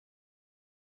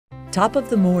Top of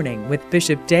the Morning with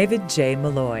Bishop David J.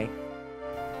 Malloy.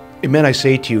 Amen, I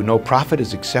say to you, no prophet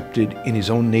is accepted in his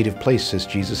own native place, says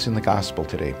Jesus in the gospel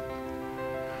today.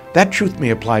 That truth may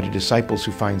apply to disciples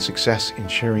who find success in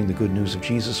sharing the good news of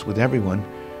Jesus with everyone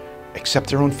except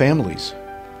their own families.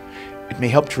 It may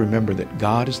help to remember that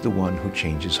God is the one who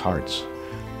changes hearts.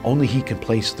 Only He can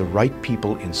place the right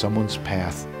people in someone's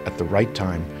path at the right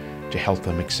time to help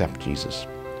them accept Jesus.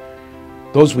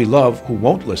 Those we love who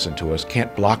won't listen to us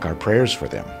can't block our prayers for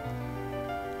them.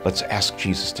 Let's ask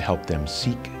Jesus to help them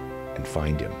seek and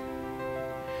find Him.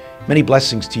 Many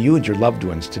blessings to you and your loved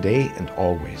ones today and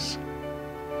always.